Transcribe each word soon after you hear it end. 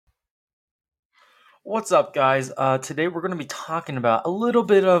What's up, guys? Today we're going to be talking about a little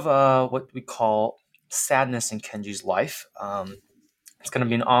bit of what we call sadness in Kenji's life. It's going to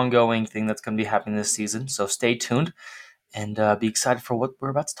be an ongoing thing that's going to be happening this season, so stay tuned and be excited for what we're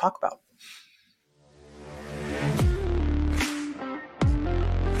about to talk about.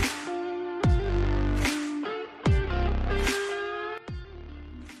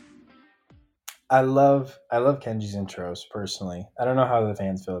 I love Kenji's intros personally. I don't know how the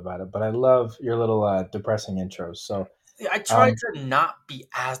fans feel about it, but I love your little depressing intros. So Yeah, I tried um, to not be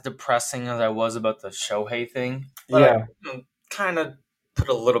as depressing as I was about the Shohei thing, but I yeah, kind of put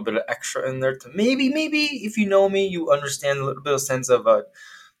a little bit of extra in there to maybe if you know me, you understand a little bit of sense of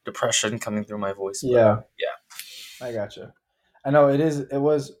depression coming through my voice. But yeah, yeah. I gotcha. I know it is.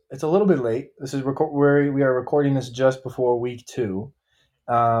 It's a little bit late. This is we are recording this just before week two.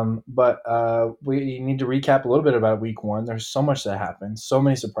 But we need to recap a little bit about week one. There's so much that happened, so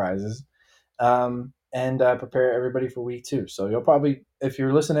many surprises. And prepare everybody for week two. So you'll probably, if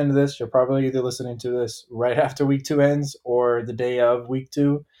you're listening to this, you're probably either listening to this right after week two ends or the day of week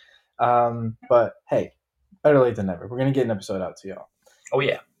two. But hey, better late than never. We're gonna get an episode out to y'all. Oh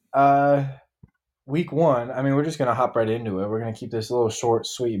yeah. Uh, Week one. I mean, we're just gonna hop right into it. We're gonna keep this a little short,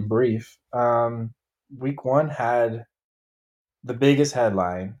 sweet, and brief. Week one had the biggest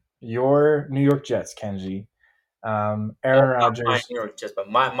headline: your New York Jets, Kenji. Oh, Aaron not my Rodgers New York Jets, but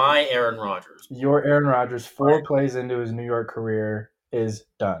my Aaron Rodgers. Your Aaron Rodgers, My, 4 plays into his New York career, is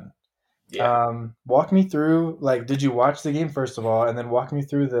done. yeah. Walk me through, like, did you watch the game first of all, and then walk me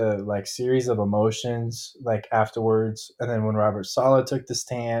through the like series of emotions like afterwards, and then when Robert Saleh took the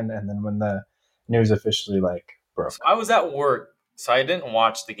stand, and then when the news officially like So broke. I was at work, so I didn't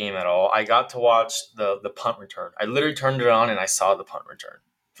watch the game at all. I got to watch the punt return. I literally turned it on and I saw the punt return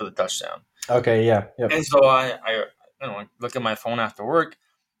for the touchdown. Okay, yeah, yep, And so I look at my phone after work.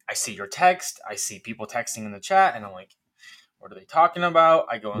 I see your text. I see people texting in the chat, and I'm like, what are they talking about?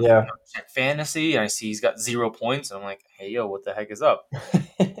 I go and yeah. check fantasy, and I see he's got 0 points, and I'm like, hey yo, what the heck is up?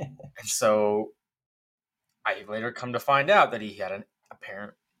 And so I later come to find out that he had an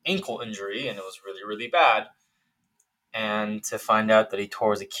apparent ankle injury, and it was really really bad. And to find out that he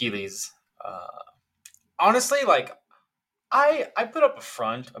tore his Achilles. Uh, Honestly, like I put up a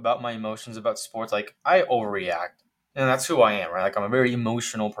front about my emotions about sports. Like I overreact, and that's who I am, right? Like I'm a very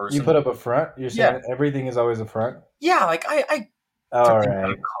emotional You person. put up a front. You're Yeah, saying everything is always a front. yeah. Like I put All things out of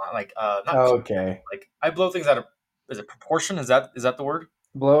right. like not Okay. like I blow things out of is it proportion? Is that the word?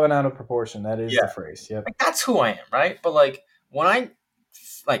 Blowing out of proportion. That is Yeah, the phrase. Yep. like that's who I am, right? But like when I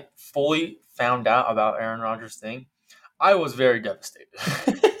like fully found out about Aaron Rodgers thing, I was very devastated.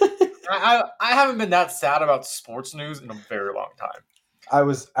 I haven't been that sad about sports news in a very long time. I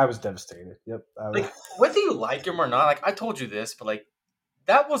was devastated. Yep. Like whether you like him or not, like I told you this, but like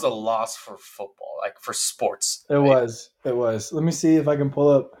that was a loss for football, like for sports, It right? was. It was. Let me see if I can pull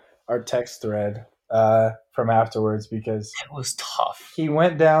up our text thread from afterwards because It was tough. he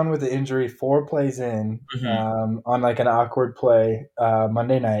went down with the injury 4 plays in Hmm. on like an awkward play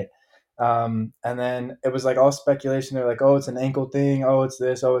Monday night. And then it was like all speculation. They're like, oh, it's an ankle thing. Oh, it's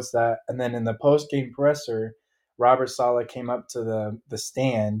this. Oh, it's that. And then in the post game presser, Robert Saleh came up to the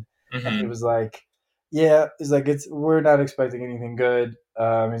stand and he Hmm. was like, yeah, he's like, we're not expecting anything good.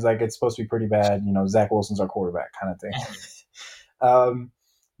 He's like, it's supposed to be pretty bad. You know, Zach Wilson's our quarterback kind of thing. Hmm. um,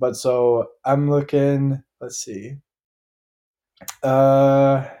 but so I'm looking, let's see.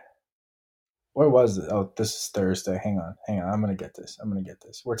 Uh, where was it? Oh, this is Thursday. Hang on, hang on. I'm gonna get this. I'm gonna get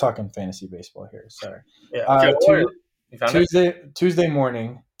this. We're talking fantasy baseball here. Sorry. Yeah. Okay. What are you found it? Tuesday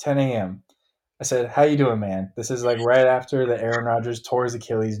morning, 10 a.m. I said, "How you doing, man?" This is like right after the Aaron Rodgers tore his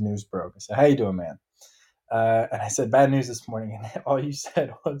Achilles news broke. I said, "How you doing, man?" And I said, "Bad news this morning," and all you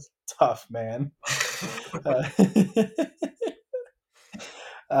said was, "Tough, man."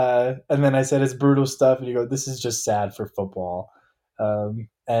 Uh, and then I said, "It's brutal stuff," and you go, "This is just sad for football."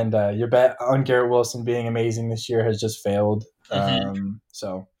 And your bet on Garrett Wilson being amazing this year has just failed. Hmm.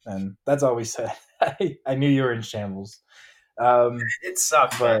 And that's all we said. I knew you were in shambles. Um, It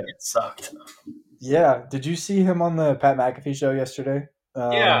sucked, man. but It sucked. yeah, did you see him on the Pat McAfee show yesterday?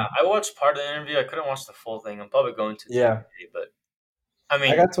 Yeah, I watched part of the interview. I couldn't watch the full thing. I'm probably going to Yeah, today, but I I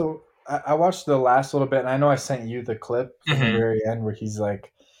mean, got to. I watched the last little bit, and I know I sent you the clip from the mhm. very end where he's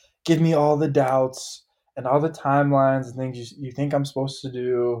like, "Give me all the doubts and all the timelines and things you think I'm supposed to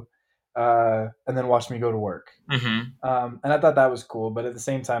do, and then watch me go to work." Mhm. And I thought that was cool, but at the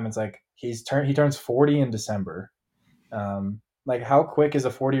same time, it's like he turns 40 in December. Like, how quick is a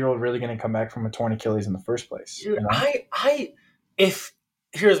 40-year-old really going to come back from a torn Achilles in the first place? Dude, You know? if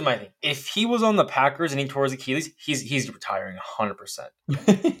here's my thing. If he was on the Packers and he tore his Achilles, he's retiring 100%.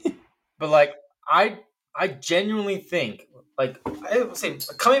 But like, I I genuinely think, like, I would say,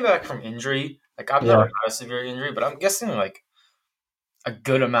 coming back from injury, like, I've never Yeah, had a severe injury, but I'm guessing like a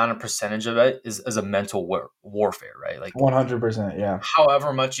good amount of percentage of it is a mental warfare, right? Like, 100%. Yeah.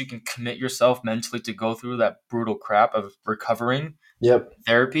 however much you can commit yourself mentally to go through that brutal crap of recovering Yep.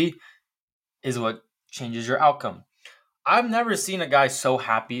 therapy is what changes your outcome. I've never seen a guy so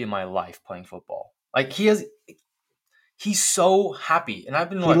happy in my life playing football. Like, he's so happy, and I've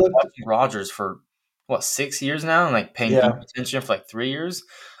been He like looked. watching Rodgers for what 6 years now, and like paying deep Yeah. attention for like 3 years.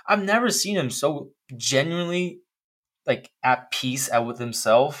 I've never seen him so genuinely like at peace out with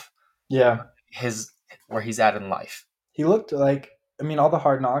himself, Yeah. his where he's at in life. He looked like. I mean, all the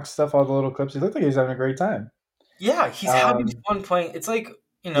Hard Knocks stuff, all the little clips. He looked like he was having a great time. Yeah, he's having Um. fun playing. It's like,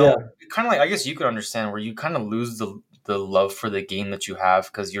 Yeah. kind of like, I guess you could understand where you kind of lose the love for the game that you have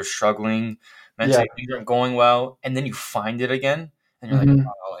because you're struggling Yeah. mentally, things aren't going well, and then you find it again, and you're like, Hmm.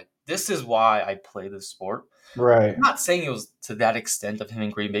 oh, like this is why I play this sport. Right. I'm not saying it was to that extent of him in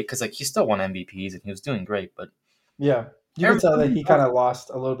Green Bay because like he still won MVPs and he was doing great, but Yeah. You could every tell that something he kind else, of lost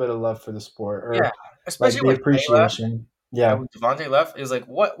a little bit of love for the sport, yeah, or like especially the when Tay left. appreciation. And Yeah. when Devontae left, it was like,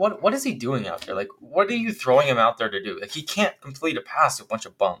 what is he doing out there? Like, what are you throwing him out there to do? Like, he can't complete a pass to a bunch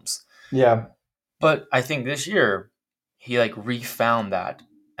of bums. Yeah. But I think this year he like refound that,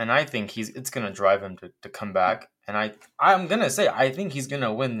 and I think it's gonna drive him to come back. And I'm gonna say I think he's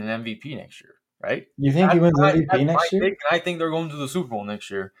gonna win an MVP next year, right? You think he wins That's MVP my next year? pick, and I think they're going to the Super Bowl next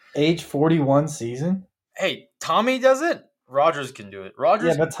year. Age 41 season? Hey, Tommy does it. Rodgers can do it. Yeah,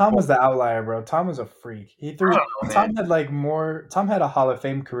 Rodgers but can Tom throw. was the outlier, bro. Tom was a freak. He I threw. don't know, man. Tom had like more. Tom had a Hall of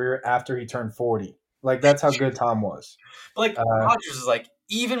Fame career after he turned 40. Like that's how good Tom was. But like Uh, Rodgers is like,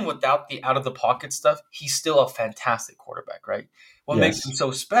 even without the out of the pocket stuff, he's still a fantastic quarterback, right? What makes him yes.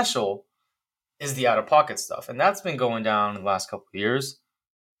 so special is the out of pocket stuff, and that's been going down in the last couple of years.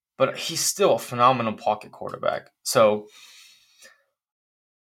 But he's still a phenomenal pocket quarterback. So,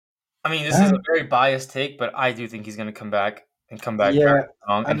 I mean, this is a very biased take, but I do think he's going to come back and come back very Yeah,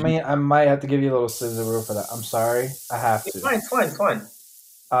 strong. I And he, mean, I might have to give you a little scissor rule for that. I'm sorry, I have it's to. fine, it's fine, it's fine.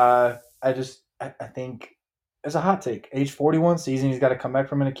 I think it's a hot take. Age 41 season, he's got to come back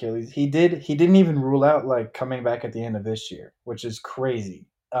from an Achilles. He didn't even rule out like coming back at the end of this year, which is crazy.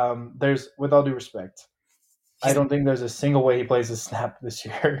 There's with all due respect, I He's don't think there's a single way he plays a snap this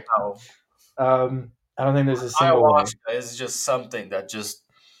year. no I don't think there's a single way. ayahuasca is just something that just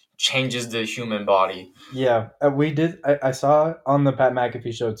changes the human body. Yeah, we did. I saw on the Pat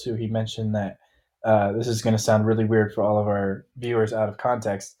McAfee show too. He mentioned that this is going to sound really weird for all of our viewers out of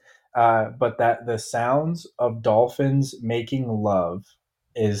context, but that the sounds of dolphins making love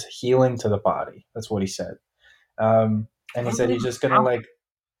is healing to the body. That's what he said. And I he don't said even he's just going to sound. like,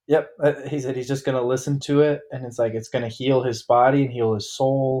 yep. He said he's just going to listen to it, and it's like it's going to heal his body and heal his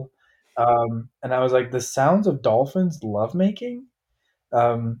soul. And I was like, the sounds of dolphins love making.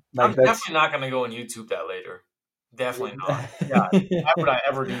 I'm Like that's definitely not going to go and YouTube that later. Definitely not. Yeah, why would I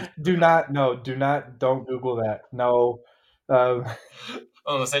ever do do not no, do not don't Google that. No. Um,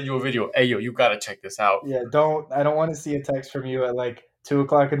 I'm gonna send you a video. Hey, yo, you gotta check this out. yeah, don't I don't want to see a text from you at like 2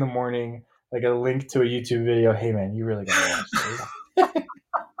 o'clock in the morning, like a link to a YouTube video. Hey man, you really gotta watch this.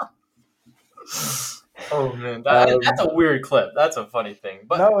 Oh man, that's Um, a weird clip. That's a funny thing,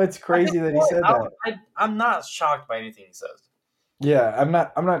 but no, it's at this crazy that he point, said that. I'm not shocked by anything he says. Yeah, I'm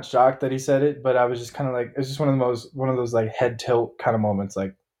not shocked that he said it, but I was just kind of like it's just one of those like head tilt kind of moments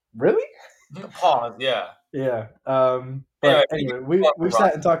like, really? Pause. Yeah. Yeah. Anyway, But we can anyway, move on we've from sat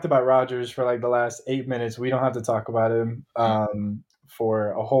and Rodgers. talked about Rodgers for like the last 8 minutes. We don't have to talk about him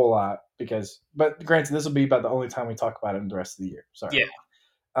for a whole lot because, but granted, this will be about the only time we talk about him the rest of the year. Sorry. Yeah.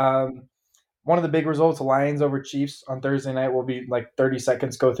 Um, one of the big results, Lions over Chiefs on Thursday night, will be like 30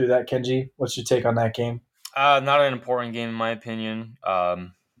 seconds. Go through that, Kenji. What's your take on that game? Not an important game in my opinion.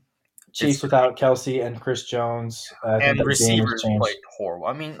 It's Chiefs without Kelsey and Chris Jones. I think and the game has receivers played changed. horrible.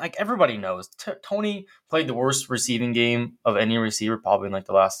 I mean, like everybody knows, Tony played the worst receiving game of any receiver probably in like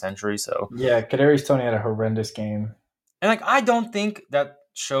the last century. So, Yeah, Kadarius Toney had a horrendous game. and like I don't think that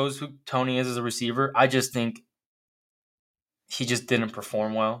shows who Tony is as a receiver. I just think he just didn't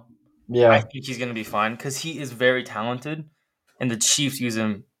perform well. I Yeah, think he's going to be fine because he is very talented, and the Chiefs use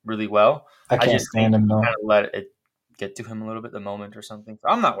him really well. I I can't just think stand him he though. kind of let it get to him a little bit, the moment or something. So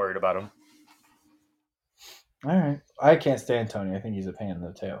I'm not worried about him. All right. I can't stand Tony. I think he's a pain in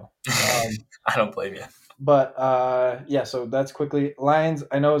the tail. Um, I don't blame you. but yeah, so that's quickly. Lions,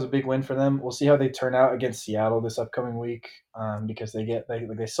 I know is a big win for them. We'll see how they turn out against Seattle this upcoming week because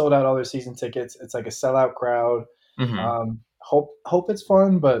they sold out all their season tickets. It's like a sellout crowd. Hmm. Hope it's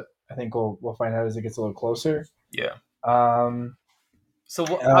fun, but I think we'll find out as it gets a little closer. Yeah. Um, So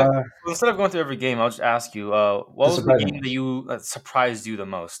Uh, instead of going through every game, I'll just ask you, what the was the surprising game that ones. you surprised you the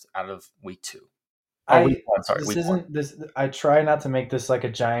most out of week two or week I one? Sorry, this week one. isn't this. I try not to make this like a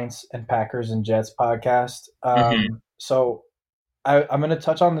Giants and Packers and Jets podcast. Hmm. So I'm going to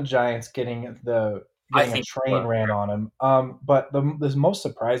touch on the Giants I getting a think you train will. ran on them. But the most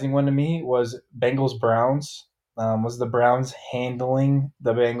surprising one to me was Bengals Browns. Was the Browns handling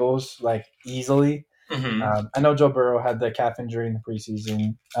the Bengals like easily? Hmm. I know Joe Burrow had the calf injury in the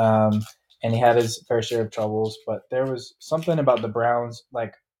preseason, and he had his fair share of troubles. But there was something about the Browns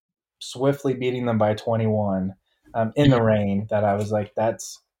like swiftly beating them by 21 in the rain that I was like,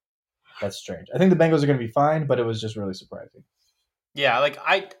 that's strange. I think the Bengals are going to be fine, but it was just really surprising. Yeah, like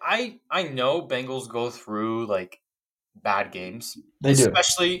I know Bengals go through like bad games, They do.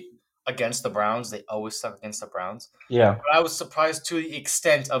 especially against the Browns. They always suck against the Browns. Yeah. But I was surprised to the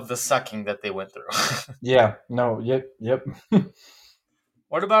extent of the sucking that they went through. Yeah. No. Yep. Yep.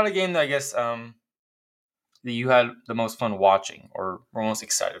 What about a game that I guess that you had the most fun watching or were most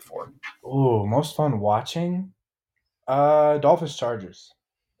excited for? Ooh, most fun watching. Dolphins Chargers.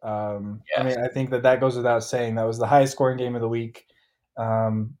 I Yeah. mean, I think that goes without saying. That was the highest scoring game of the week.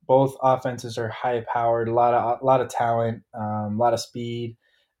 Both offenses are high powered, a lot of talent, a lot of speed,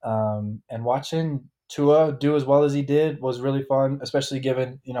 and watching Tua do as well as he did was really fun, especially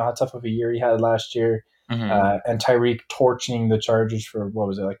given how tough of a year he had last year, Hmm. and Tyreek torching the Chargers for what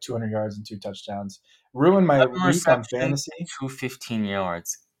was it like 200 yards and 2 touchdowns. Ruined my 11 week on receptions, fantasy. 215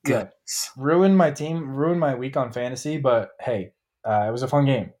 yards. Yeah, Goodness. ruined my team, ruined my week on fantasy. But hey, it was a fun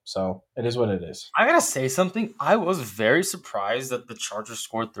game, so it is what it is. I gotta say something. I was very surprised that the Chargers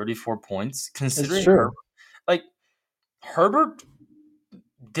scored 34 points, It's considering true, Like Herbert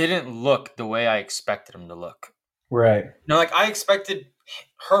didn't look the way I expected him to look. right? Like I expected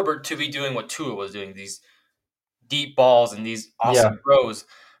Herbert to be doing what Tua was doing, these deep balls and these Yeah, awesome throws.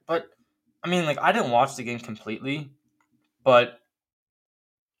 But I mean, like I didn't watch the game completely, but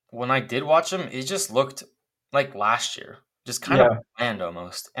when I did watch him, it just looked like last year, just kind of yeah, bland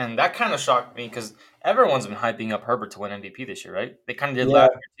almost, and that kind of shocked me because everyone's been hyping up Herbert to win MVP this year, right? They kind of did yeah.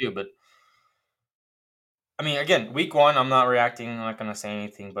 last year too, but I mean, again, week one, I'm not reacting. I'm not going to say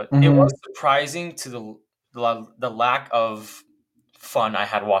anything, but it was Hmm. surprising to the lack of fun I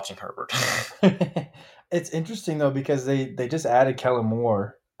had watching Herbert. It's interesting though because they just added Kellen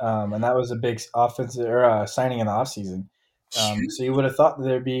Moore, and that was a big offensive or signing in the offseason. So you would have thought that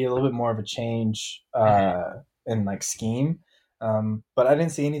there'd be a little bit more of a change in like scheme, but I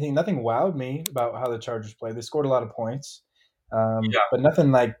didn't see anything. Nothing wowed me about how the Chargers played. They scored a lot of points, Yeah, but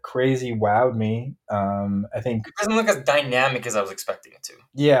nothing like crazy wowed me. I think it doesn't look as dynamic as I was expecting it to.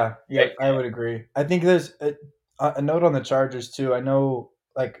 yeah, Right? yep, I would agree. I think there's a note on the Chargers too. I know,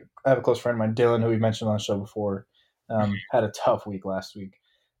 like, I have a close friend of mine, Dylan, who we mentioned on the show before, had a tough week last week.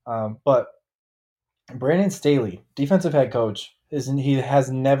 But Brandon Staley, defensive head coach, he has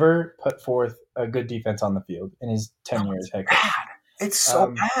never put forth a good defense on the field in his No, tenure as it's head coach. bad. It's so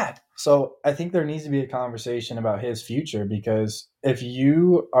Um, bad. so I think there needs to be a conversation about his future because if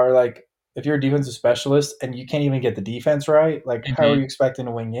you're a defensive specialist and you can't even get the defense right, like how are Hmm. you expecting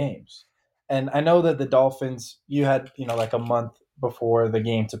to win games? And I know that the Dolphins, you had like a month before the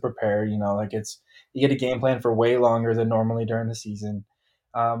game to prepare. Like you get a game plan for way longer than normally during the season.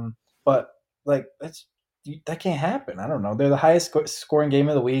 But like that can't happen. I don't know. They're the highest scoring game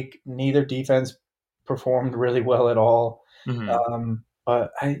of the week. Neither defense performed really well at all. Hmm.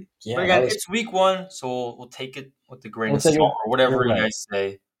 But But yeah, that again, was. it's week one, so we'll take it with the grain We'll of take it. salt or You're whatever you right. guys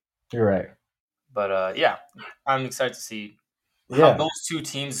say. You're right. But yeah, I'm excited to see how Yeah. those two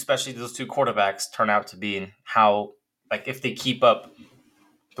teams, especially those two quarterbacks, turn out to be and how, like, if they keep up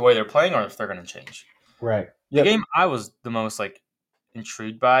the way they're playing or if they're going to change. Right. The Yep. game I was the most like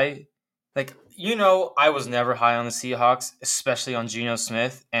intrigued by, like I was never high on the Seahawks, especially on Geno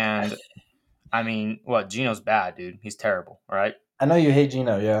Smith, and I mean, what Geno's bad, dude. He's terrible. All right. I know you hate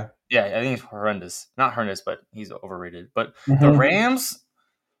Gino. Yeah. Yeah, I think he's horrendous. Not horrendous, but he's overrated. But the Hmm. Rams,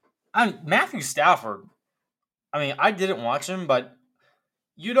 Matthew Stafford. I mean, I didn't watch him, but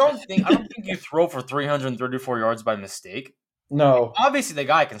I don't think you throw for 334 yards by mistake. No. Obviously, the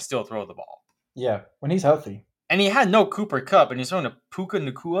guy can still throw the ball. Yeah. When he's healthy. And he had no Cooper Cup, and he's throwing to Puka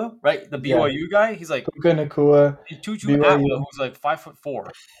Nakua, right? The Yeah. BYU guy. He's like Puka Nakua, and Tutu Atwell, BYU, who's like 5'4",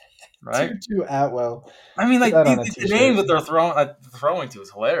 right? Tutu Atwell. I mean, Put like that on a the names t-shirt. that they're throwing to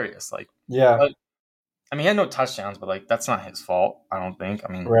is hilarious. Like, Yeah. but I mean, he had no touchdowns, but like that's not his fault. I don't think.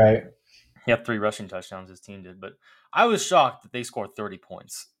 I mean, Right. he had 3 rushing touchdowns. His team did, but I was shocked that they scored 30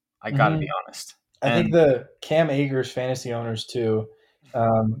 points. I got to Hmm. be honest. I think And the Cam Akers fantasy owners too,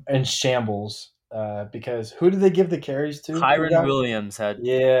 in shambles. because who did they give the carries to? Who Kyron got? Williams had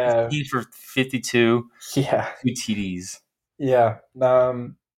Yeah, 15 for 52, yeah, 2 TDs. yeah.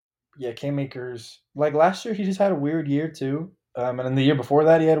 Yeah, K Makers. Like last year, he just had a weird year too. And then the year before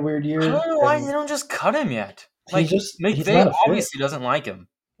that, he had a weird I year, don't know why they and don't just cut him yet. Like he's McVay not a fit. obviously doesn't like him,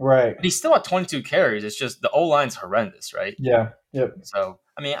 Right. but he's still at 22 carries. It's just the O line's horrendous, right? Yeah. Yep. So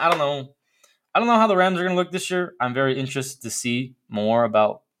I mean, I don't know. I don't know how the Rams are going to look this year. I'm very interested to see more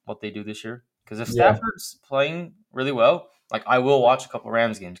about what they do this year. Because if Yeah. Stafford's playing really well, like I will watch a couple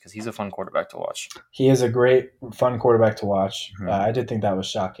Rams games because he's a fun quarterback to watch. He is a great, fun quarterback to watch. Mhm. I did think that was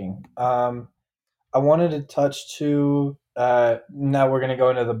shocking. I wanted to touch to. Now we're going to go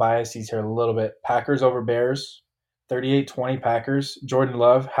into the biases here a little bit. Packers over Bears, 38-20 Packers. Jordan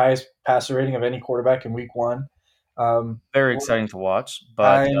Love, highest passer rating of any quarterback in Week 1. Um, Very exciting to watch,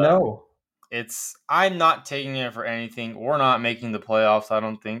 but I know. it's I'm not taking it for anything. We're not making the playoffs. I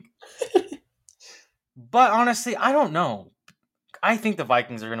don't think. But honestly, I don't know. I think the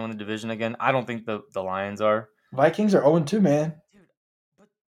Vikings are going to win the division again. I don't think the Lions are. Vikings are 0-2, man. Dude, but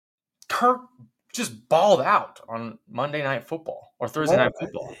Kirk just balled out on Monday Night Football or Thursday Night Well,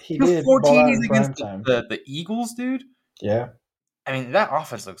 Football. he He had did four ball out TDs in against prime time. the Eagles, dude. Yeah. I mean, that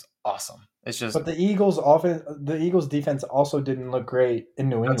offense looks awesome. It's just But the Eagles defense also didn't look great in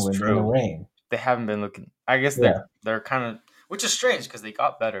New that's England in the true. rain. They haven't been looking. I guess Yeah. they're kind of, which is strange because they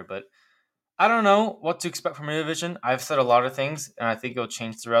got better, but I don't know what to expect from a division. I've said a lot of things, and I think it'll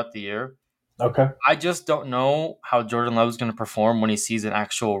change throughout the year. Okay. I just don't know how Jordan Love is going to perform when he sees an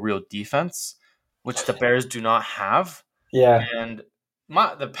actual real defense, which the Bears do not have. Yeah. And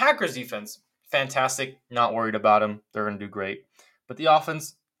the Packers defense, fantastic. Not worried about them. They're going to do great. But the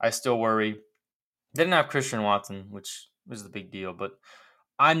offense, I still worry. They didn't have Christian Watson, which was the big deal. But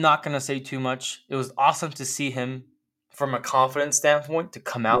I'm not going to say too much. It was awesome to see him from a confidence standpoint to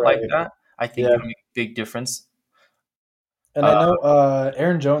come out like Right. that. I think Yeah. it'll make a big difference. And I Uh, know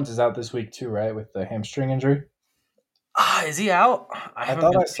Aaron Jones is out this week too, right, with the hamstring injury. is he out? I I haven't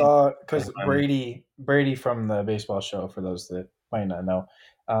thought been I paying saw because attention to him. Brady from the baseball show. For those that might not know,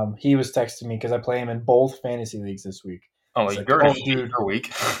 he was texting me because I play him in both fantasy leagues this week. Oh, He's like, you're going "Oh, to hate dude," your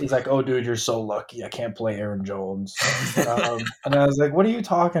week. he's like, "Oh, dude, you're so lucky. I can't play Aaron Jones." And I was like, "What are you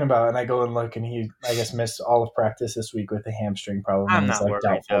talking about?" And I go and look, and he, I guess, missed all of practice this week with a hamstring problem, and I'm he's not like worried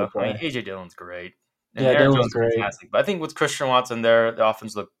doubtful to though. I mean, play. AJ Dillon's great, and Yeah, Aaron Dylan's Jones is great. fantastic. But I think with Christian Watson there, the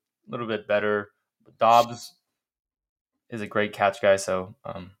offense looked a little bit better. Dobbs is a great catch guy, so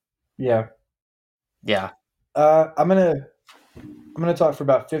Yeah. yeah. I'm gonna talk for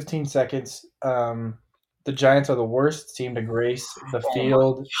about 15 seconds. The Giants are the worst team to grace the Oh my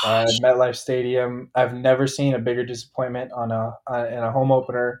field at gosh, MetLife Stadium. I've never seen a bigger disappointment in a home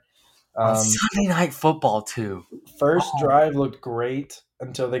opener. on Um, Sunday Night Football too. First Oh, drive looked great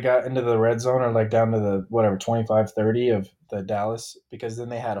until they got into the red zone or like down to the whatever 25-30 of the Dallas, because then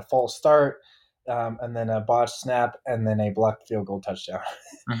they had a false start, and then a botched snap, and then a blocked field goal touchdown.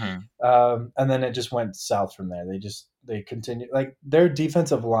 hmm And then it just went south from there. They continue, like their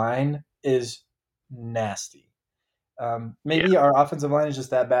defensive line is nasty. yeah. Maybe our offensive line is just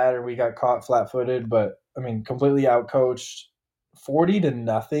that bad, or we got caught flat-footed. But I mean, completely outcoached,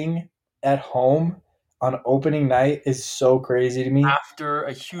 40-0 at home on opening night is so crazy to me. After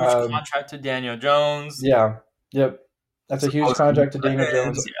a huge Um, contract to Daniel Jones, yeah, yep, that's a huge supposed to be contract to Daniel Jones.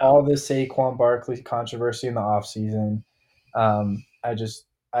 weapons, yeah. All this Saquon Barkley controversy in the offseason. I just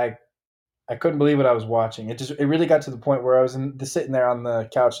I couldn't believe what I was watching. It really got to the point where I was sitting there on the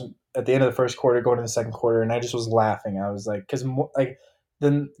couch at the end of the first quarter, going to the second quarter, and I just was laughing. I was like, because like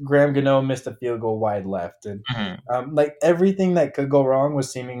then Graham Gano missed a field goal wide left, and hmm like everything that could go wrong was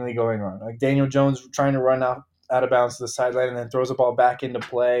seemingly going wrong. Like Daniel Jones trying to run out of bounds to the sideline and then throws the ball back into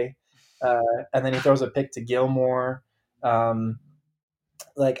play, uh, and then he throws a pick to Gilmore. Um,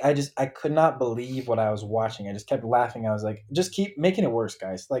 like I could not believe what I was watching. I just kept laughing. I was like, just keep making it worse,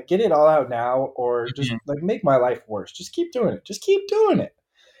 guys. Like get it all out now, or just like make my life worse. Just keep doing it. Just keep doing it.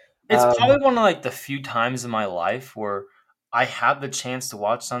 It's Um, probably one of like the few times in my life where I had the chance to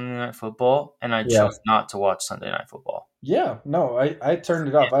watch Sunday Night Football and I yeah, chose not to watch Sunday Night Football. yeah. No, I turned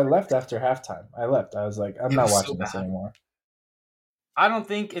it off. I left after halftime. I left. I was like, I'm It not was so watching this bad. anymore. I don't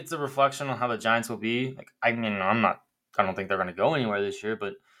think it's a reflection on how the Giants will be. Like, I mean, I don't think they're going to go anywhere this year,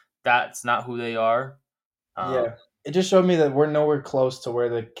 but that's not who they are. Um, Yeah, it just showed me that we're nowhere close to where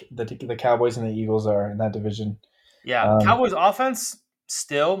the Cowboys and the Eagles are in that division. yeah, Um, Cowboys offense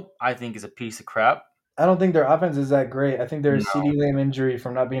still, I think, is a piece of crap. I don't think their offense is that great. I think there's No, CeeDee Lamb injury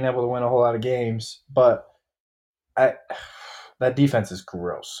from not being able to win a whole lot of games, but I that defense is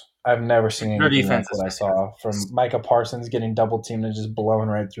gross. I've never seen their anything like defense is what I saw fantastic. from Micah Parsons getting double teamed and just blowing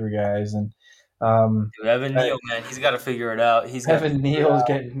right through guys. And Um, Dude, Evan I, Neal, man, he's got to figure it out. He's got to Evan figure it Neal's out.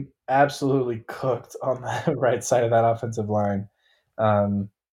 getting absolutely cooked on the right side of that offensive line. Um,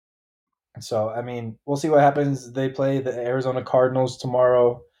 so I mean, we'll see what happens. They play the Arizona Cardinals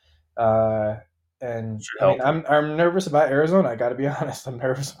tomorrow, uh, and Should I mean, help. I'm nervous about Arizona. I got to be honest. I'm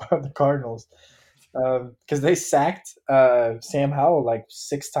nervous about the Cardinals because they sacked Sam Howell like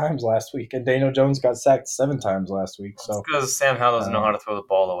 6 times last week, and Daniel Jones got sacked 7 times last week. It's So because Sam Howell doesn't know how um, to throw the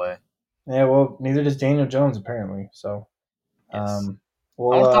ball away. yeah, well, neither does Daniel Jones apparently. So Yes. I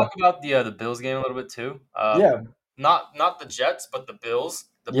we'll want to talk about the Bills game a little bit too. yeah, Not the Jets, but the Bills.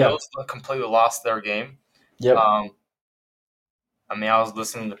 The yeah, Bills completely lost their game. yep. Um, I mean, I was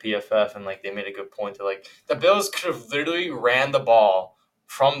listening to PFF and like they made a good point to like the Bills could have literally ran the ball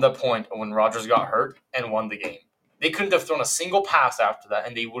from the point when Rodgers got hurt and won the game. They couldn't have thrown a single pass after that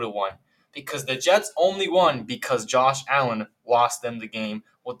and they would have won because the Jets only won because Josh Allen lost them the game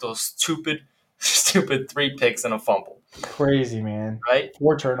with those stupid, stupid 3 picks and a fumble. Crazy man. Right?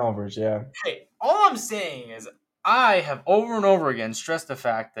 4 turnovers. Yeah. Hey, all I'm saying is I have over and over again stressed the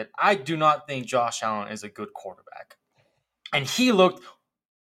fact that I do not think Josh Allen is a good quarterback. And he looked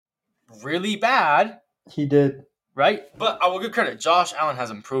really bad, He did. right? But I will give credit. Josh Allen has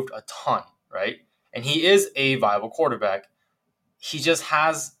improved a ton, right? And he is a viable quarterback. He just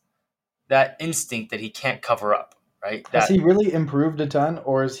has that instinct that he can't cover up, right? Has That he really improved a ton,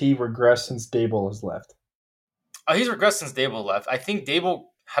 or has he regressed since Dable has left? he's regressed since Dable left. I think Dable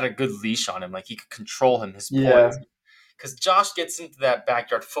had a good leash on him, like he could control him, his Yeah, poise. Because Josh gets into that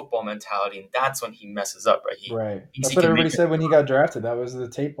backyard football mentality, and that's when he messes up, right? He right. thinks That's he what can make everybody it. said when he got drafted. That was the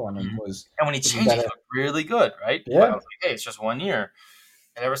tape on him Mhm. was And when he that he changed, got he a looked really good, right? But I yeah, was like, hey, it's just 1 year.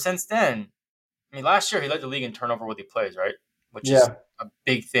 And ever since then, I mean, last year he led the league in turnover with he plays, right? Which is yeah. a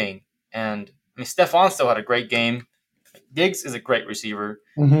big thing. And I mean, Stephon still had a great game. Diggs is a great receiver.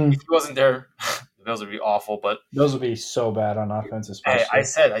 If Hmm. he wasn't there, the Bills would be awful. But Those would be so bad on offense, hey, I especially.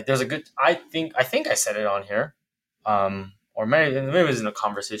 said like, there's a good. I think I said it on here, or maybe it was in a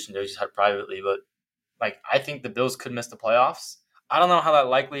conversation that we just had privately. But like, I think the Bills could miss the playoffs. I don't know how that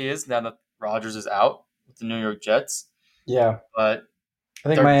likely is now that Rodgers is out with the New York Jets, Yeah, but I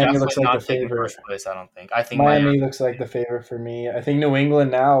think they're Miami looks definitely like the not taking favorite. first place. I don't think. I think Miami. Miami looks like the favorite for me. I think New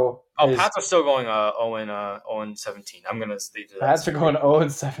England now Oh, is Pats are still going 0-17. I'm gonna leave to that. Pats are going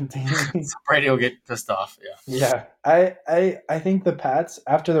 0-17. So Brady will get pissed off. Yeah. Yeah, I think the Pats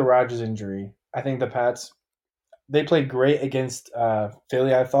after the Rodgers injury, I think the Pats they played great against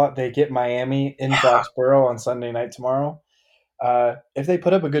Philly. I thought they get Miami in Yeah. Foxborough on Sunday night tomorrow. If they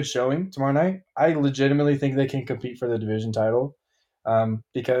put up a good showing tomorrow night, I legitimately think they can compete for the division title.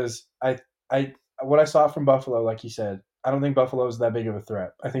 Because I what I saw from Buffalo, like you said, I don't think Buffalo is that big of a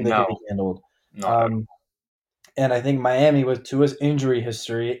threat. I think they can be No, handled. not at Um, and I think Miami, with Tua's injury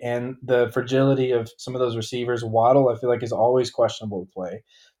history and the fragility of some of those receivers, Waddle, I feel like is always questionable to play.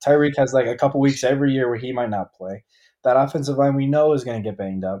 Tyreek has like a couple weeks every year where he might not play. That offensive line we know is going to get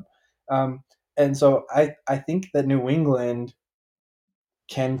banged up. And so I think that New England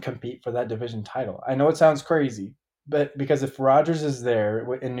can compete for that division title. I know it sounds crazy, but because if Rodgers is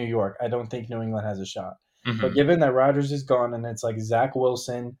there in New York, I don't think New England has a shot. all. But given that Rodgers is gone and it's like Zach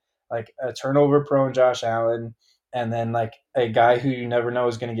Wilson, like a turnover prone Josh Allen, and then like a guy who you never know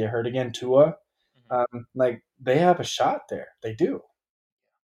is going to get hurt again, Tua, like they have a shot there. They do.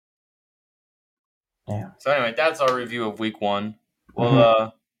 Yeah. So anyway, that's our review of week one. Well, Hmm.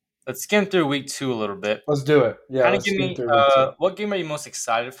 let's skim through week two a little bit. Let's do it. Yeah, Kind of let's give skim me through week two. what game are you most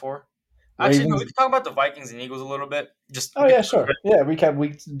excited for? Actually, no, we Ravens. can talk about the Vikings and Eagles a little bit. Just Oh we could. yeah, sure. Yeah,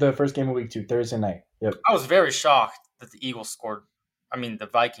 recap the first game of week two, Thursday night. Yep. I was very shocked that the Eagles scored. I mean, the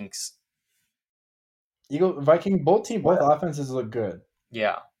Vikings. Eagle Viking both offenses look good.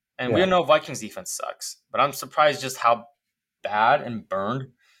 Yeah, and we Yeah. know Vikings defense sucks, but I'm surprised just how bad and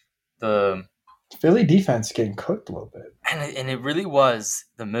burned the Philly defense getting cooked a little bit. and it really was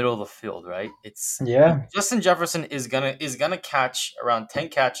the middle of the field, right? It's Yeah. Justin Jefferson is gonna catch around 10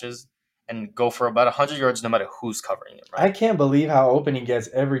 catches and go for about 100 yards, no matter who's covering him, I right? can't believe how open he gets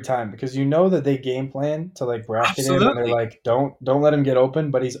every time because you know that they game plan to like bracket him and they're Absolutely. like, don't let him get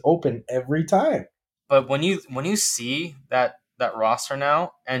open, but he's open every time. But when you see that roster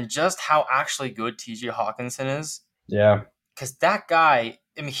now and just how actually good T.J. Hawkinson is, Yeah. because that guy,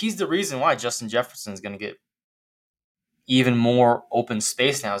 I mean, he's the reason why Justin Jefferson is going to get even more open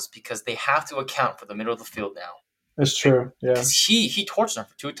space now, is because they have to account for the middle of the field now. It's true. Yeah. Because he torched them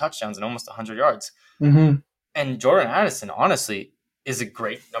for 2 touchdowns and almost 100 yards. Mhm. And Jordan Addison, honestly, is a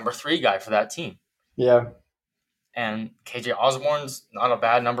great number 3 guy for that team. Yeah. And KJ Osborne's not a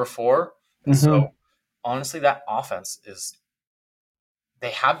bad number 4. And so, Mhm. honestly, that offense is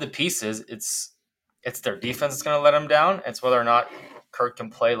they have the pieces. It's their defense that's going to let them down. It's whether or not Kirk can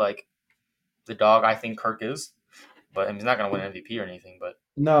play like the dog I think Kirk is. But I mean, he's not going to win MVP or anything. But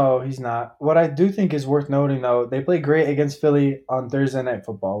No, he's not. What I do think is worth noting, though, they played great against Philly on Thursday Night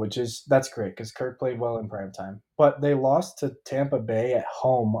Football, that's great because Kirk played well in prime time. But they lost to Tampa Bay at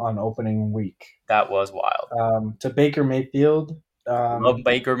home on opening week that was wild. to Baker Mayfield. Love Um,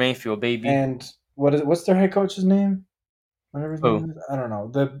 Baker Mayfield, baby. and what's their head coach's name? Whatever his Who? name is, I don't know.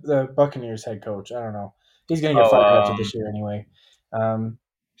 The Buccaneers head coach, I don't know. He's gonna get Oh, fired after this year anyway. Um,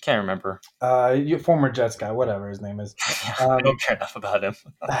 can't remember. former Jets guy, whatever his name is. I don't care enough about him.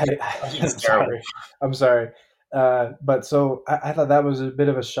 He's I'm terrible. sorry. I'm sorry. But so I thought that was a bit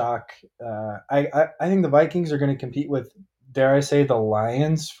of a shock. I think the Vikings are going to compete with, dare I say, the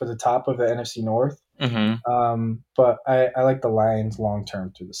Lions for the top of the NFC North. Mm-hmm. But I like the Lions long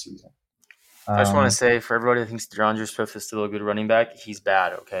term through the season. I just want to say for everybody that thinks DeAndre Swift is still a good running back, he's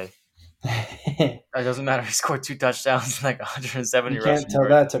bad. Okay, it doesn't matter. He scored 2 touchdowns and like 170 you can't rushing tell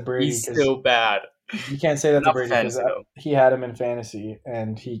yards. that to Brady He's because still bad. you can't say that to Not for Brady because fantasy though. he had him in fantasy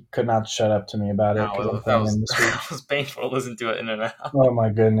and he could not shut up to me about it because I'm That playing was him this week. that was painful to listen to it in and out. Oh my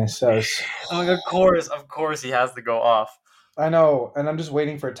goodness, that was. I'm like, of course, he has to go off. I know, and I'm just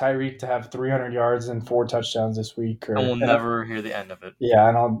waiting for Tyreek to have 300 yards and 4 touchdowns this week, And we'll never hear the end of it. yeah,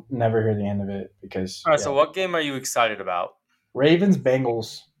 and I'll never hear the end of it because All right, yeah, so what game are you excited about? Ravens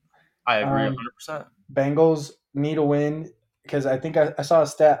Bengals. I agree Um, 100%. Bengals need a win because I think I saw a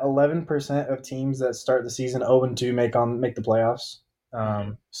stat: 11% of teams that start the season 0-2 make the playoffs.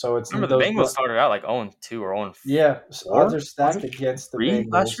 Mm-hmm. So it's Remember, the those. Bengals started out like 0-2 or Yeah, 0-4, odds are was stacked it? against the 3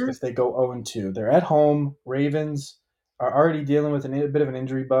 last Bengals year? if they go 0-2. They're at home. Ravens are already dealing with a bit of an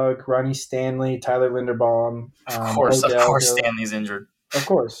injury bug. Ronnie Stanley, Tyler Linderbaum, Of Odell course, Hill. Stanley's injured. Of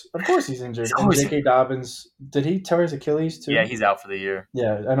course, he's He's injured. And always J.K. injured. Dobbins, did he tear his Achilles Yeah, too? he's out for the year.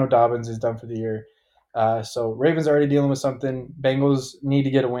 Yeah, I know Dobbins is done for the year. So Ravens are already dealing with something. Bengals need to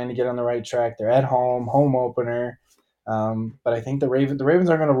get a win to get on the right track. They're at home opener. But I think the Ravens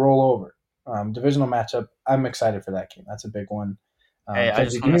are going to roll over. Divisional matchup. I'm excited for that game. That's a big one. Hey, I Kenji,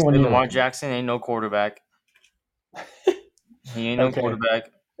 just give want to me one say of your Lamar games. Jackson ain't no quarterback. He ain't no Okay, quarterback.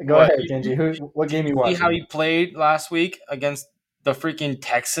 go What? ahead, Kenji. What Did game you you see how watching? he played last week against the freaking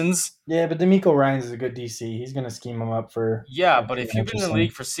Texans? Yeah, but D'Amico Ryans is a good DC. He's going to scheme him up Yeah, for but if something you've been in the league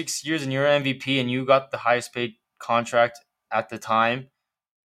interesting. for 6 years and you're an MVP and you got the highest paid contract at the time,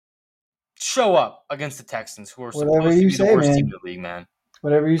 show up against the Texans, who are Whatever supposed to you be the say, worst team man. in the league, man.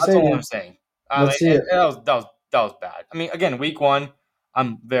 Whatever you That's say, all I'm dude. saying. Let's see it. That was bad. I mean, again, week one,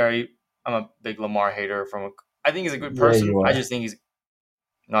 I'm a big Lamar hater. I think he's a good Yeah, person. you I are. just think he's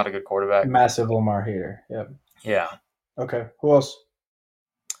not a good quarterback. Massive Lamar hater. Yep. Yeah. Okay. Who else?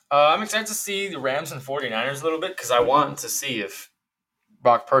 I'm excited to see the Rams and 49ers a little bit because I want to see if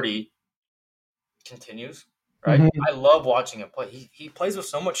Brock Purdy continues. Right? Hmm. I love watching him play. He plays with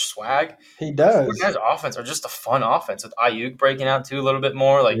so much swag. He The does. 49ers offense are just a fun offense with Ayuk breaking out too a little bit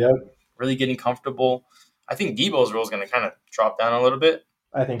more, like Yep. really getting comfortable. I think Debo's role is going to kind of drop down a little bit.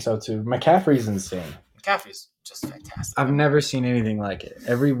 I think so too. McCaffrey's insane. McCaffrey's just fantastic. I've never seen anything like it.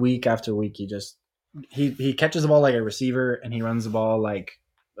 Every week after week, he catches the ball like a receiver and he runs the ball like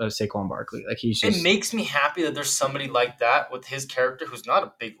Saquon Barkley. Like he's It just makes me happy that there's somebody like that with his character who's not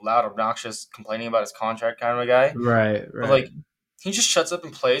a big, loud, obnoxious, complaining about his contract kind of a guy. right, But right. like, he just shuts up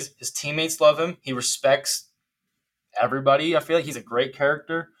and plays. His teammates love him. He respects everybody. I feel like he's a great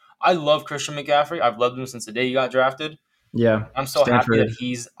character. I love Christian McCaffrey. I've loved him since the day he got drafted. Yeah, I'm so happy that Stanford.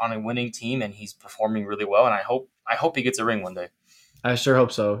 he's on a winning team and he's performing really well. And I hope he gets a ring one day. I sure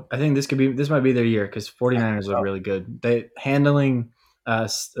hope so. I think this might be their year because I think 49ers look so. really good. They handling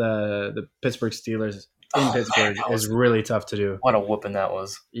the Pittsburgh Steelers in Oh man, Pittsburgh is really tough to do. what a whooping that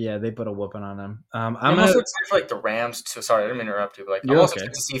was. Yeah, they put a whooping on them. I'm also excited for like the Rams too. Sorry, I didn't mean to interrupt you, but like I'm You're also okay.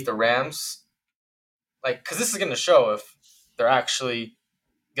 excited to see if the Rams because this is going to show if they're actually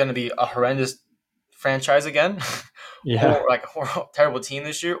going to be a horrendous franchise again, Yeah, or like a terrible team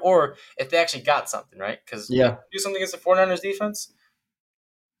this year, or if they actually got something right. Because if yeah. they do something against the 49ers defense,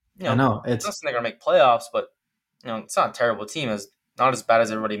 I I'm know not it's saying they're going to make playoffs, but it's not a terrible team. It's not as bad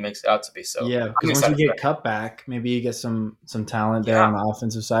as everybody makes it out to be. So yeah I'm because once you excited for get that. cut back, maybe you get some talent there Yeah. on the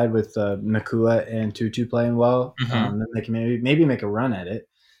offensive side with Nakua and Tutu playing well. Mm-hmm. Then they can maybe make a run at it.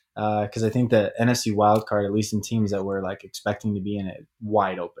 Because I think the NFC wild card, at least in teams that were like expecting to be in it,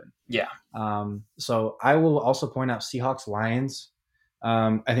 wide open. Yeah. So I will also point out Seahawks Lions.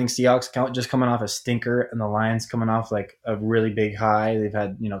 I think Seahawks just coming off a stinker, and the Lions coming off like a really big high. They've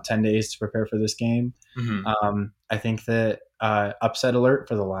had 10 days to prepare for this game. Mm-hmm. I think that upset alert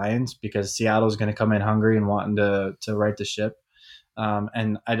for the Lions because Seattle's going to come in hungry and wanting to right the ship.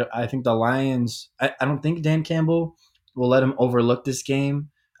 And I think the Lions. I don't think Dan Campbell will let him overlook this game.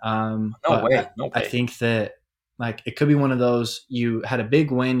 No But way, no I way. think that like it could be one of those you had a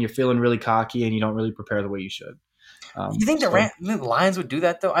big win, you're feeling really cocky, and you don't really prepare the way you should. You think So the Lions would do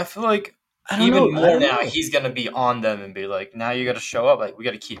that though? I feel like I don't even know. I more don't now, know. he's gonna be on them and be like, "Now you got to show up. Like we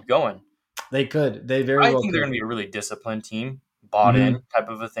got to keep going." They could. They very I well think they're could. gonna be a really disciplined team, bought Hmm. in type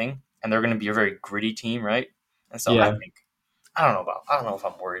of a thing, and they're gonna be a very gritty team, right? And so Yeah. I don't know if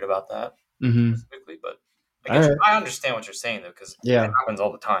I'm worried about that Hmm. specifically, but All right. I understand what you're saying though because it Yeah. happens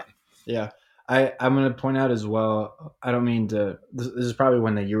all the time. Yeah. I'm going to point out as well. I don't mean to. This is probably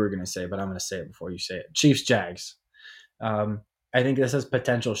one that you were going to say, but I'm going to say it before you say it. Chiefs Jags. Um, I think this has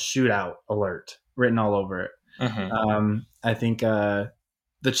potential shootout alert written all over it. Hmm. I think the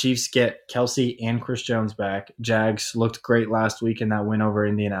Chiefs get Kelsey and Chris Jones back. Jags looked great last week in that win over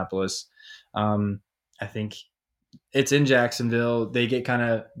Indianapolis. I think it's in Jacksonville. They get kind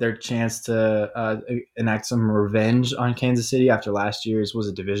of their chance to enact some revenge on Kansas City after last year's was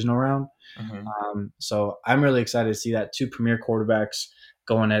a divisional round. Hmm. So I'm really excited to see that two premier quarterbacks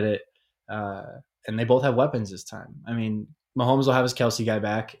going at it, uh, and they both have weapons this time. I mean, Mahomes will have his Kelsey guy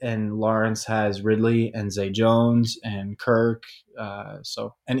back, and Lawrence has Ridley and Zay Jones and Kirk,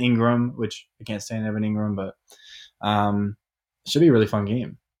 and Ingram, which I can't stand Evan Ingram, but it should be a really fun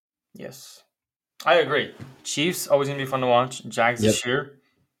game. Yes, I agree. Chiefs always gonna be fun to watch. Jags Yep. this year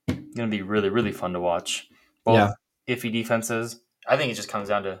gonna be really really fun to watch. Yeah. Both iffy defenses. I think it just comes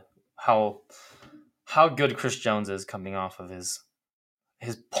down to how how good Chris Jones is coming off of his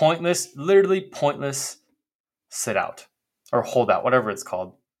pointless, literally pointless sit out or hold out, whatever it's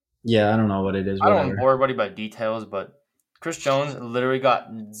called. Yeah. I don't know what it is. I don't want to Whatever. bore everybody by details, but Chris Jones literally got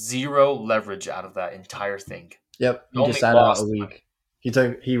zero leverage out of that entire thing. Yep. He He just only sat out a lost week.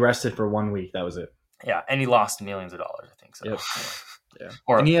 He rested for 1 week. That was it. yeah, and he lost millions of dollars, I think so. Yep. Yeah.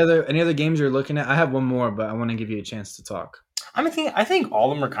 Or Any other games you're looking at? I have one more, but I want to give you a chance to talk. I think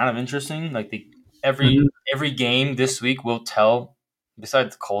all of them are kind of interesting. Like the Mhm. every game this week will tell.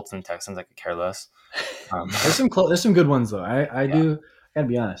 Besides the Colts and Texans, I could care less. There's some good ones though. I Yeah, do gotta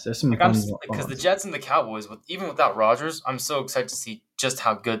be honest. There's some like I'm fun because the ones. Jets and the Cowboys, with even without Rodgers, I'm so excited to see just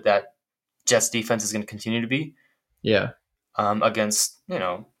how good that Jets defense is going to continue to be Yeah. against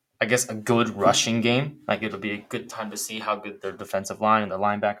I guess a good rushing game. Like it'll be a good time to see how good their defensive line and their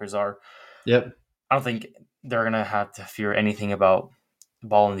linebackers are. Yep. I don't think they're gonna have to fear anything about the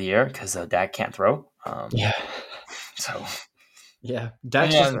ball in the air because Dak can't throw. Yeah. So Yeah.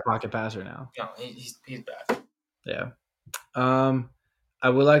 Dak's just yeah, a pocket passer now. he's bad. Yeah. Um, I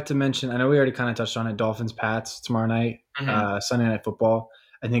would like to mention. I know we already kind of touched on it. Dolphins Pats tomorrow night. Hmm. Sunday Night Football.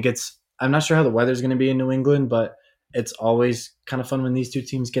 I think it's. I'm not sure how the weather's going to be in New England, but it's always kind of fun when these two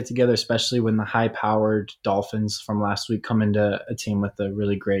teams get together, especially when the high-powered Dolphins from last week come into a team with a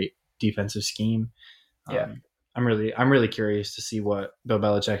really great defensive scheme. Yeah. I'm really curious to see what Bill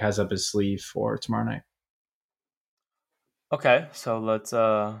Belichick has up his sleeve for tomorrow night. Okay, so let's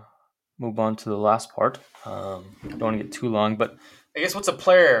move on to the last part. Don't want to get too long, but I guess what's a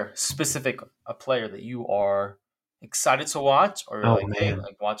player that you are excited to watch, or you're Oh like, hey, man,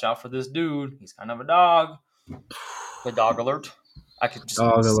 like watch out for this dude. He's kind of a dog. The dog alert. I could just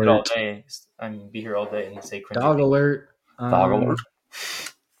dog sit all alert, day and be here all day and say cringy dog things. alert. Dog alert.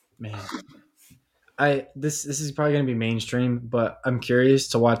 Man, this is probably going to be mainstream, but I'm curious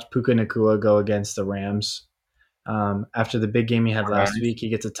to watch Puka Nakua go against the Rams. After the big game he had last 49ers. week, he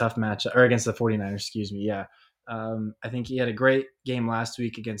gets a tough match, or against the 49ers, excuse me. Yeah. I think he had a great game last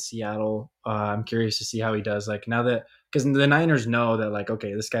week against Seattle. I'm curious to see how he does. Like now that, because the Niners know that, like,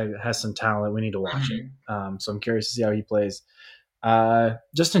 okay, this guy has some talent. We need to watch it. Mhm. So I'm curious to see how he plays.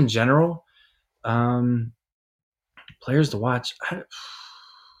 Just in general, um, players to watch.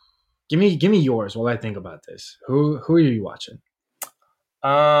 Give me yours while I think about this. Who are you watching?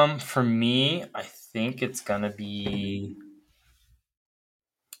 For me, I think it's gonna be.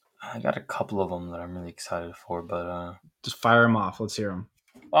 I got a couple of them that I'm really excited for, but Just fire them off. Let's hear them.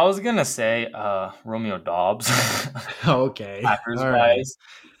 well, I was gonna say Romeo Dobbs, Okay. Packers All right. wise,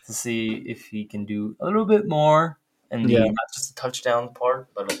 to see if he can do a little bit more in the Yeah. not just the touchdown part,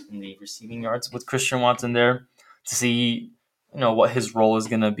 but in the receiving yards with Christian Watson there to see what his role is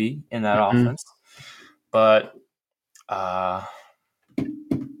gonna be in that Mhm. offense. But uh,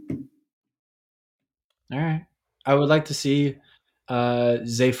 All right. I would like to see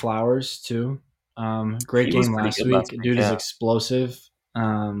Zay Flowers too. Great he was game pretty last good last week. week. Dude is Yeah. explosive.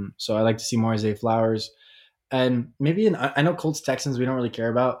 So I like to see more Zay Flowers. And maybe I know Colts Texans we don't really care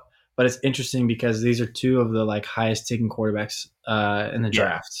about, but it's interesting because these are two of the like highest taken quarterbacks in the Yeah.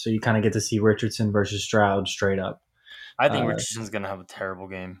 draft. So you kind of get to see Richardson versus Stroud straight up. I think Richardson's gonna have a terrible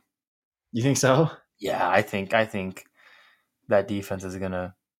game. You think so? Yeah, I think that defense is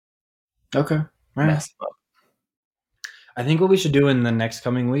gonna Okay. All right. mess him up. I think what we should do in the next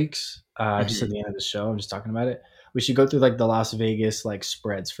coming weeks, just at Mhm. the end of the show, I'm just talking about it. We should go through like the Las Vegas like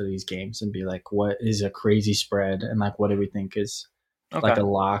spreads for these games and be like, what is a crazy spread, and like what do we think is like Okay, a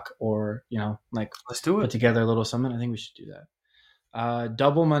lock, or like let's do put it. together a little something. I think we should do that.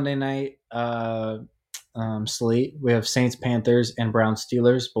 Double Monday night slate. We have Saints, Panthers, and Browns,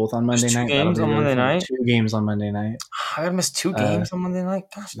 Steelers both on There's Monday two night. That'll games be on really Monday fun. night. Two games on Monday night. I gotta miss two Uh, games on Monday night.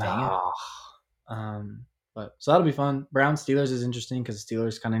 Gosh dang it! nah, but so that'll be fun. Browns, Steelers is interesting because the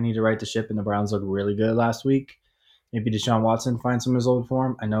Steelers kind of need to right the ship, and the Browns looked really good last week. Maybe Deshaun Watson finds some of his old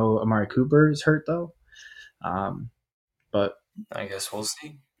form. I know Amari Cooper is hurt though, but I guess we'll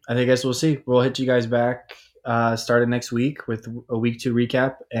see. I guess we'll see. We'll hit you guys back starting next week with a week 2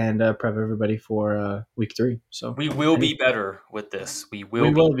 recap and prep everybody for week 3. So We will be better with this. We we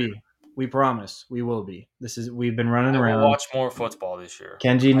will be. will be. We promise we will be. We've been running I will around. watch more football this year.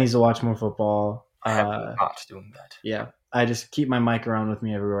 Kenji needs to watch more football. I have been not doing that. Yeah, I just keep my mic around with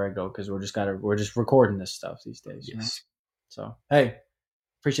me everywhere I go because we're just recording this stuff these days. Yes. So hey,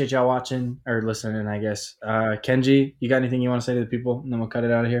 appreciate y'all watching or listening. I guess Kenji, you got anything you want to say to the people, and then we'll cut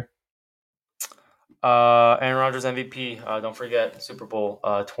it out of here. Aaron Rodgers MVP. Don't forget Super Bowl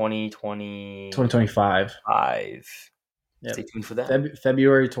 2025. 2025. Yep. Stay tuned for that.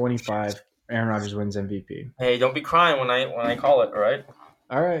 February 25. Aaron Rodgers wins MVP. Hey, don't be crying when I call it. All right.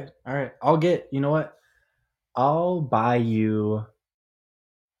 All right. You know what? I'll buy you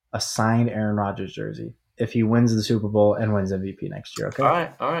a signed Aaron Rodgers jersey if he wins the Super Bowl and wins MVP next year. Okay.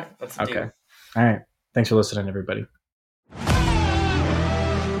 All right. That's a Okay. deal. All right. Thanks for listening, everybody.